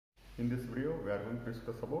In this video, we are going to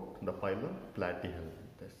discuss about the phylum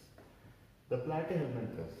Platyhelminthes. The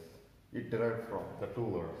Platyhelminthes, it derived from the two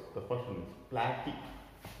words. The first one is platy,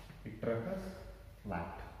 it refers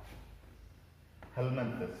flat.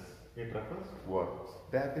 Helminthes, it refers words.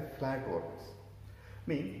 They are the flat words.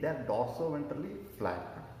 Means they are dorsoventrally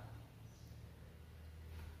flat.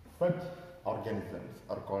 Such organisms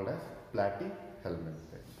are called as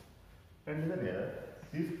Platyhelminthes. And listen here,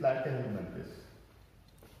 these Platyhelminthes,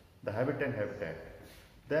 the habitat,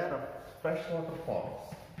 they are freshwater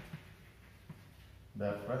forms. They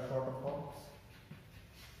are freshwater forms,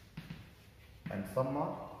 and some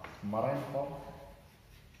are marine forms.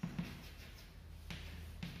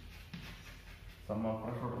 Some are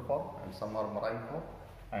freshwater form and some are marine form,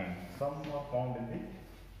 and some are found in the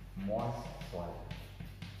moist soil.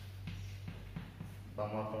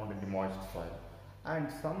 Some are found in the moist soil, and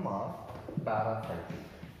some are parasitic.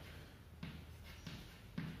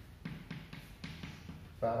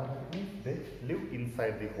 Parasitic means they live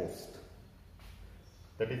inside the host.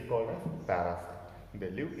 That is called as parasite.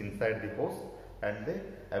 They live inside the host and they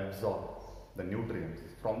absorb the nutrients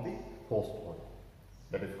from the host body.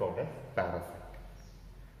 That is called as parasite.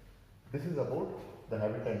 This is about the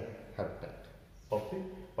habitat of the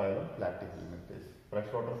phylum Platyhelminthes.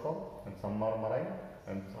 Freshwater form, and some are marine,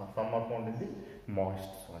 and some are found in the moist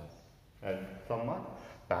soil, and some are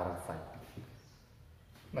parasitic.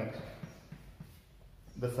 Next,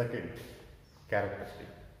 the second characteristic,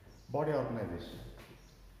 body organization.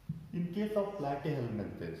 In case of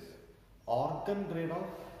Platyhelminthes, organ grade of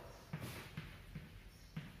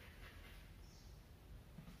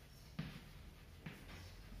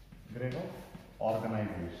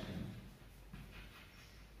organization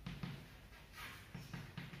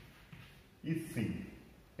is seen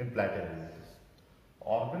in Platyhelminthes.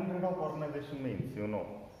 Organ grade of organization means,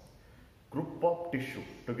 group of tissue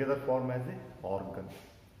together form as an organ,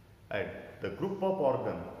 and the group of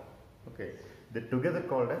organ, they together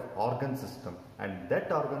called as organ system, and that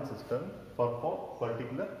organ system perform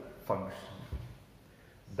particular function.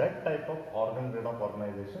 That type of organ grade of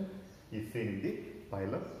organization is seen in the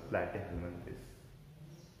phylum Platyhelminthes.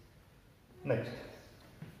 Next,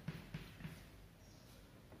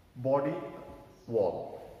 body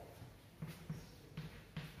wall.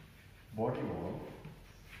 Body wall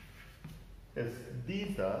is,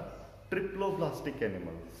 these are triploblastic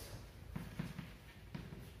animals.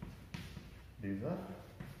 These are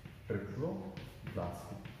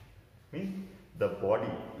triploblastic. Means the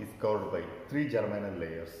body is covered by three germinal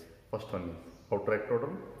layers. First one is outer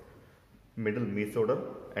ectoderm, middle mesoderm,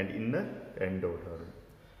 and inner endoderm.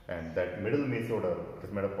 And that middle mesoderm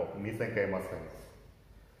is made up of mesenchyma cells.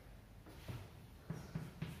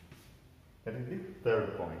 That is the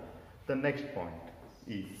third point. The next point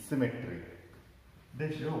is symmetry.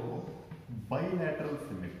 They show bilateral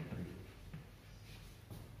symmetry.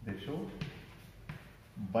 They show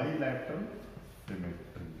bilateral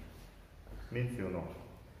symmetry. Means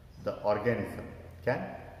the organism can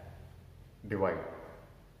divide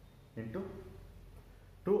into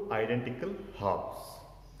two identical halves.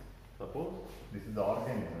 Suppose this is the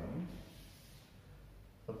organism.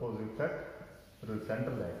 Suppose you cut through the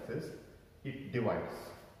central axis, it divides.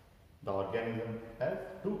 The organism has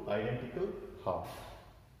two identical halves.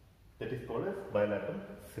 That is called as bilateral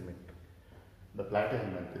symmetry. The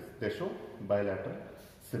Platyhelminthes, they show bilateral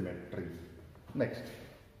symmetry. Next,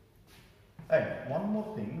 and one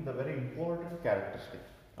more thing, the very important characteristic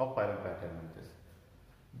of phylum Platyhelminthes,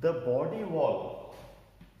 the body wall.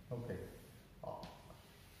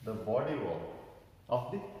 The body wall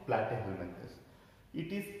of the Platyhelminthes,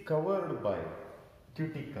 it is covered by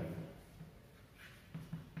cuticle.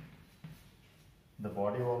 The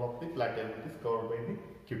body wall of the Platyhelminthes is covered by the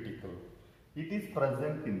cuticle. It is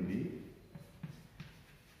present in the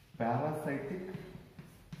parasitic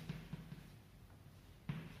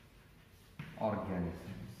organisms.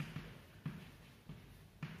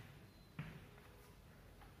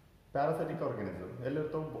 Parasitic organism,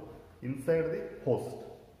 inside the host.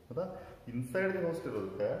 Inside the host,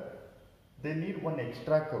 they need one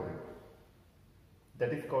extra covering.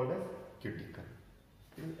 That is called as cuticle.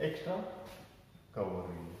 It is extra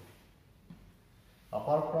covering.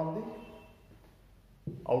 Apart from the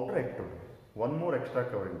outer ectoderm, one more extra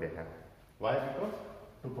covering they have. Why? Because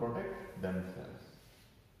to protect themselves.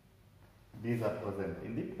 These are present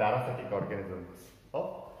in the parasitic organisms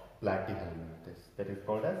of Platyhelminthes. That is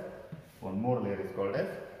called as, one more layer is called as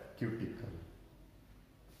cuticle.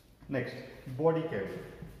 Next, body cavity.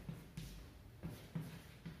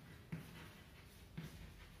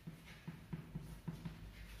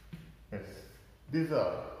 Yes, these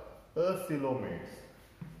are acoelomates.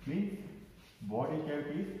 means body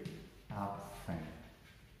cavity is absent.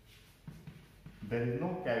 There is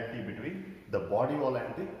no cavity between the body wall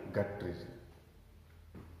and the gut region.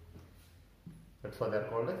 That's why they are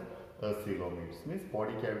called as coelomids. Means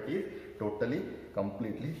body cavity is totally,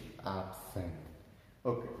 completely absent.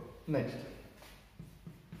 Okay, next.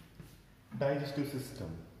 Digestive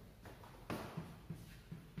system.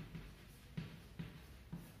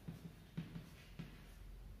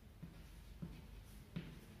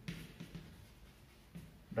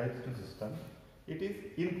 Digestive system, it is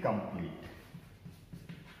incomplete.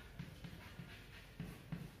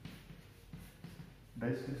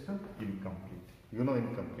 Digestive system incomplete. You know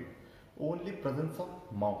incomplete. Only presence of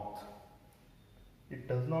mouth. It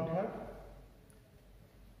does not have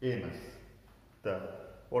anus. The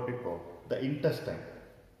intestine.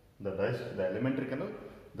 The alimentary canal.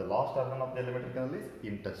 The last organ of the alimentary canal is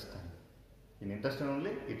intestine. In intestine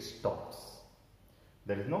only it stops.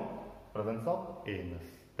 There is no presence of anus.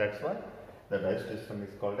 That's why the digestive system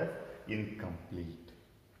is called as incomplete.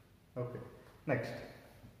 Okay. Next.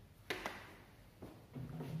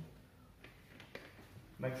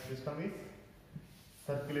 Next system is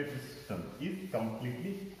circulatory system is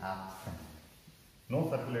completely absent. No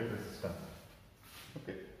circulatory system.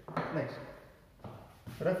 Okay. Next.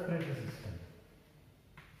 Respiratory system.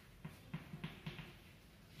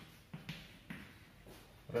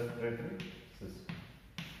 Respiratory system.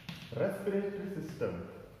 Respiratory system.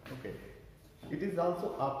 Okay. It is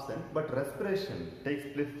also absent, but respiration takes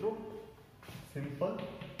place through simple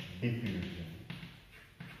diffusion.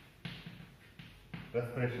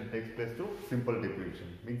 Respiration takes place through simple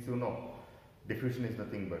diffusion. Means you know, diffusion is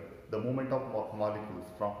nothing but the movement of molecules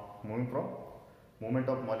from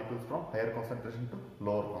higher concentration to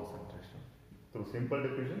lower concentration. Through simple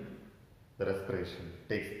diffusion, the respiration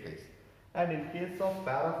takes place. And in case of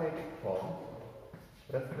parasitic form,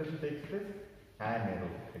 respiration takes place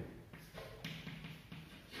anaerobically.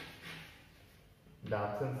 The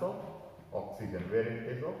absence of oxygen, where in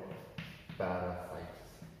case of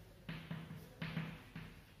parasites.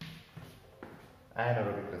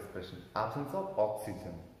 Anaerobic respiration, absence of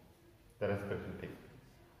oxygen, the respiration takes place.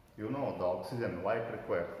 You know the oxygen, why it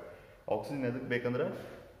requires? Oxygen is bekandre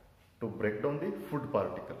to break down the food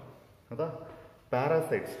particle.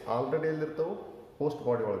 Parasites already host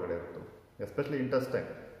body especially intestine.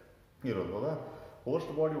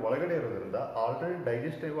 Host body already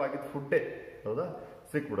digestive food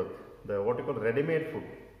the what you call ready-made food.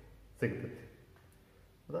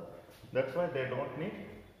 That's why they don't need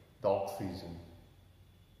the oxygen.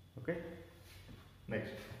 Okay.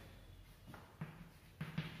 Next.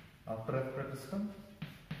 After respiratory system,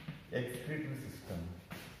 excretory system.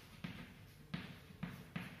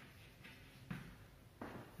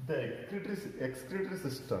 The excretory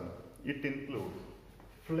system, it includes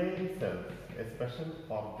flame cells, a special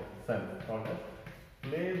organ cell called as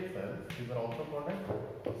flame cells. These are also called as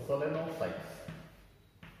solenocytes.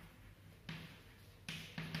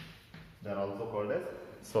 They are also called as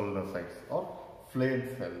solenocytes or flame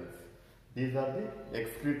cells. These are the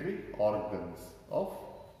excretory organs of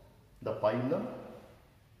the phylum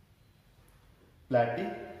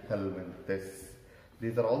Platyhelminthes.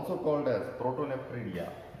 These are also called as protonephridia.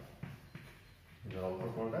 These are also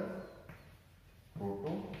called as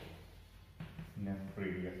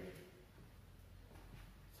protonephridia.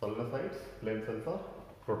 Solenocytes, flame cells are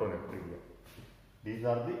protonephridia. These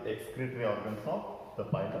are the excretory organs of the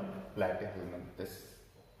phylum Platyhelminthes.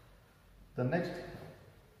 The next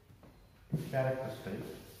characteristic,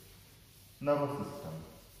 nervous system.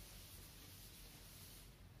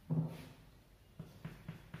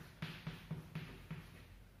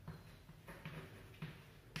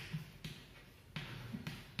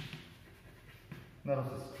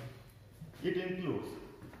 Nervous system. It includes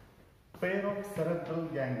pair of cerebral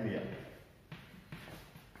ganglia.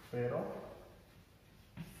 Pair of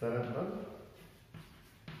cerebral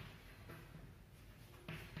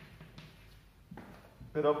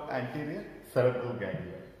pair of anterior cerebral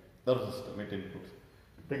ganglia. Nervous system it includes.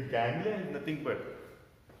 The ganglia is nothing but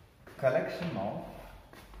collection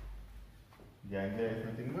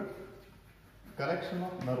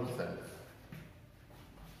of nerve cells.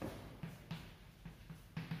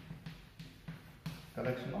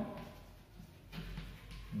 Collection of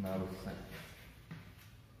nerve cells.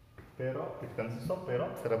 It consists of pair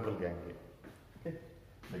of cerebral ganglia. Okay.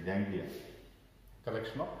 The ganglia,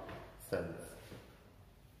 collection of cells.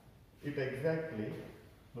 It exactly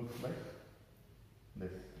looks like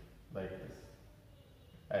this,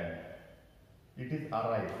 and it is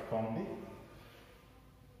arrived from the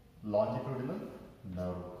longitudinal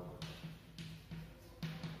nerve.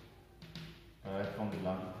 from the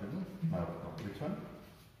longitudinal nerve. Which one?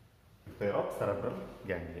 Pair of cerebral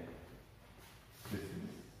ganglia. This is.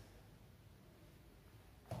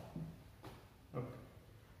 Okay.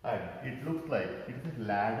 And it looks like it is a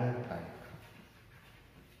ladder type.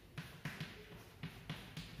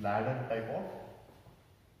 Ladder type of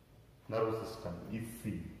nervous system is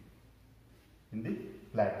seen in the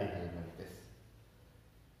platyhelminthes.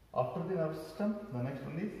 After the nervous system, the next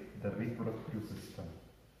one is the reproductive system.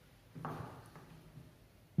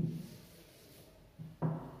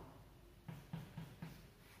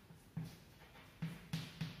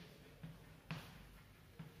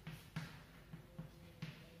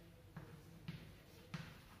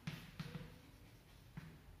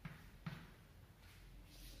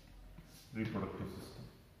 Reproductive system.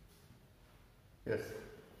 Yes,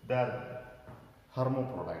 they are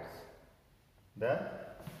hermaphrodites. They are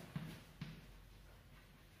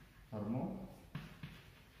hermaphrodites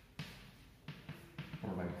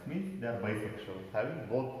means they are bisexual, having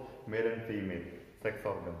both male and female sex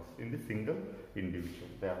organs in the single individual.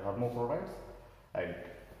 They are hermaphrodites, and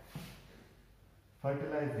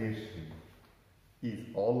fertilization is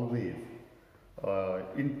always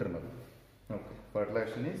internal. Okay,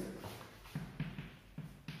 fertilization is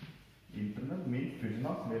internal, means fusion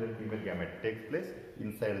of male and female gamete takes place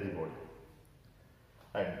inside the body,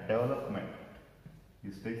 and development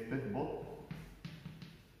takes place both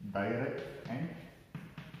direct and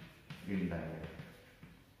indirect.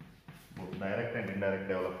 Both direct and indirect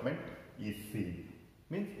development is seen,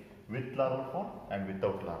 means with larval form and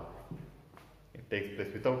without larval. It takes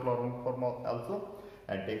place without larval form also,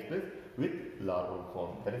 and takes place with larval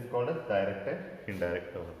form. That is called as direct and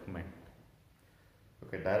indirect development.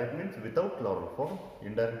 Okay, direct means without larval form,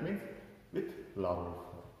 indirect means with larval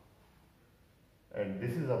form. And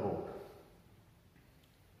this is about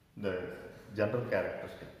the general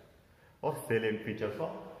characteristic or salient features of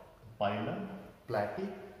phylum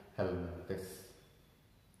Platyhelminthes.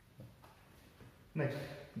 Next,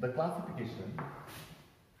 the classification.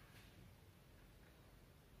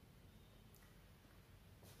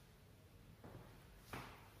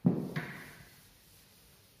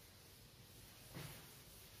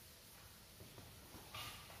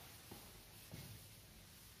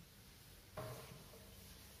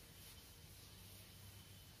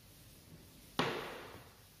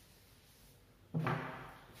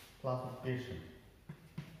 Classification.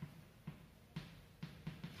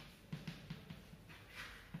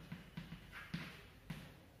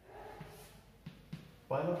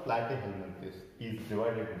 Phylum Platyhelminthes is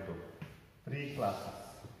divided into 3 classes.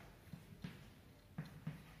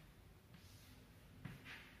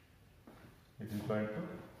 It is divided into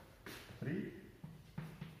 3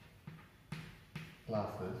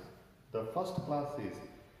 classes. The first class is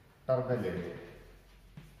Turbellariae.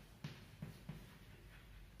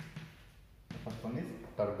 The first one is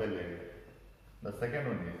Turbellariae. The second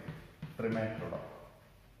one is Trematode.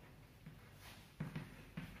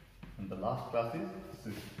 And the last class is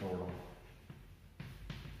Cystoda.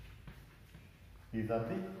 These are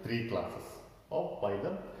the 3 classes of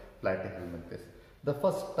phylum Platyhelminthes. The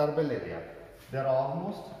first Turbellariae, they are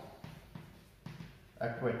almost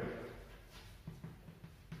aquatic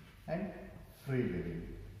and free living.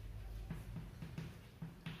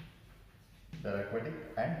 They are aquatic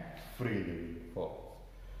and free living forms.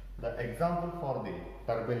 The example for the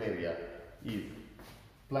Turbellariae is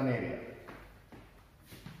Planaria.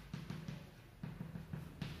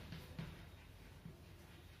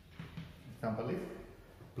 Example is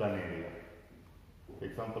Planaria.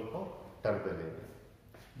 Example for Turbellariae.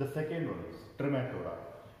 The second one is Trematode.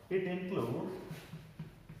 It includes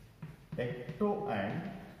ecto and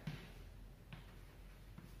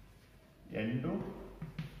endo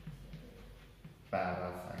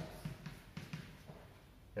parasites.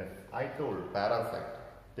 Yes, I told parasite.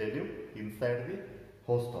 They live inside the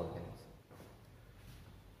host organism.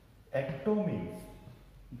 Ecto means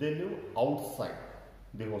they live outside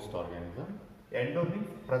the host organism. Endo means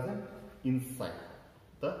present inside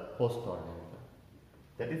the host organism.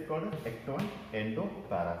 That is called as ecto and endo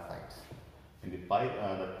parasites. In the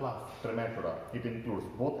class Trematode, it includes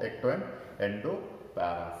both ecto and endo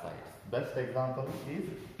parasites. Best example is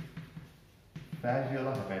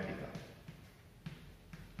Fasciola hepatica.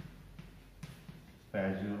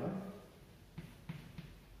 Fasciola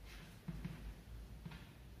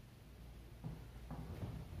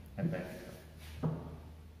hepatica.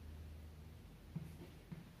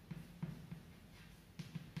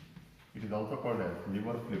 It is also called as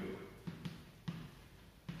liver fluke.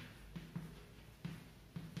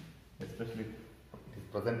 Especially it is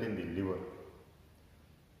present in the liver.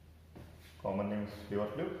 Common name is liver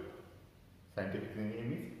fluke, Scientific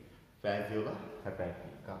name is Fasciola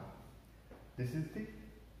hepatica. This is the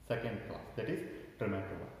second class, that is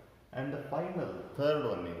Trematode. And the final, third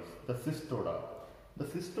one is the Cystoda. The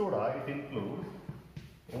Cystoda, it includes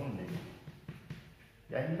only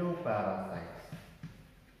endoparasites.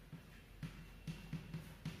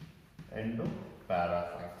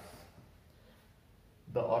 Endoparasites.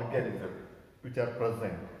 The organisms which are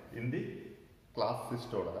present in the class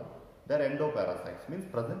Cystoda, they are endoparasites, means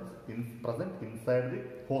present inside the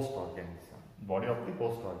host organism, body of the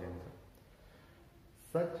host organism.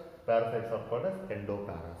 Such parasites are called as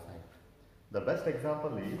endoparasite. The best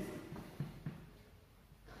example is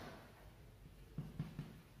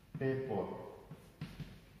tapeworm,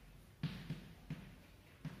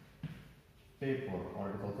 or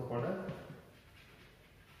it is also called as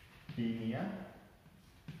Tinea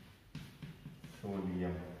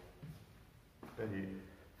solium.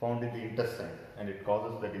 Found in the intestine, and it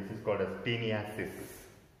causes the disease called as teniasis.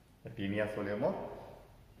 The Tinea solium or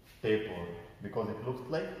tapeworm, because it looks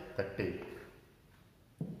like the tape.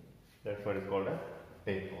 That's why it is called as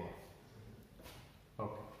tapeworm.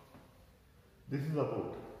 Okay. This is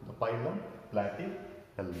about the phylum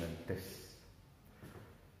Platyhelminthes.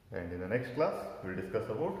 And in the next class, we will discuss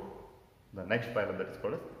about the next phylum, that is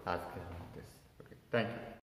called as Platyhelminthes. Okay. Thank you.